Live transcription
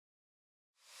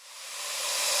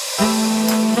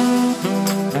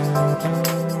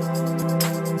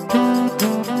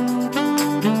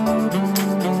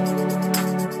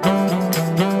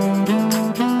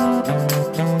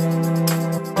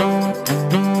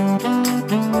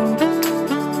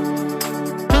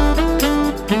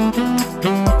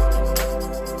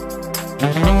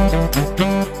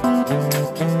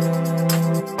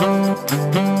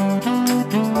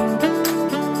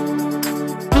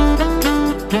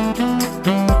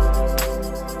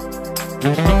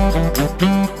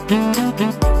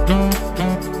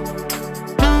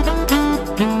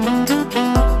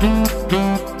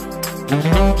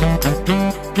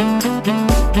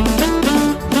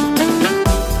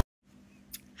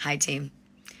Hi team.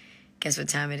 Guess what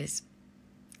time it is?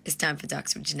 It's time for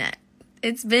Talks with Janette.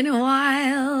 It's been a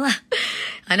while.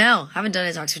 I know, haven't done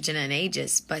a Talks with Janette in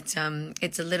ages, but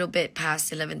it's a little bit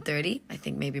past 11:30. I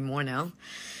think maybe more now.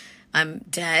 I'm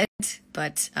dead,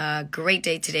 but great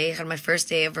day today. I had my first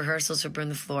day of rehearsals for Burn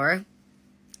the Floor.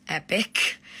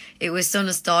 Epic. It was so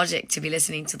nostalgic to be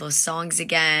listening to those songs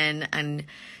again and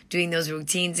doing those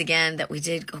routines again that we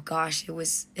did. Oh gosh, it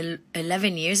was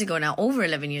 11 years ago now, over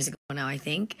 11 years ago now, I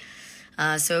think.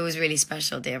 So it was really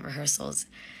special day of rehearsals.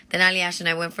 Then Ali Ash and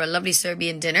I went for a lovely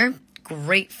Serbian dinner.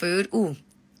 Great food. Ooh,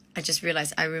 I just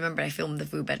realized, I remember I filmed the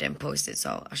food but I didn't post it,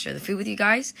 so I'll share the food with you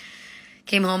guys.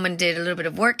 Came home and did a little bit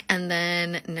of work, and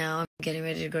then now I'm getting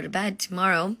ready to go to bed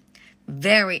tomorrow.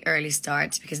 Very early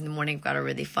start because in the morning I've got a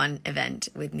really fun event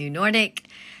with New Nordic,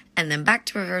 and then back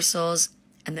to rehearsals,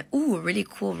 and then a really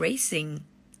cool racing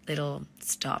little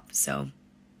stop. So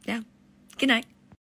yeah, good night.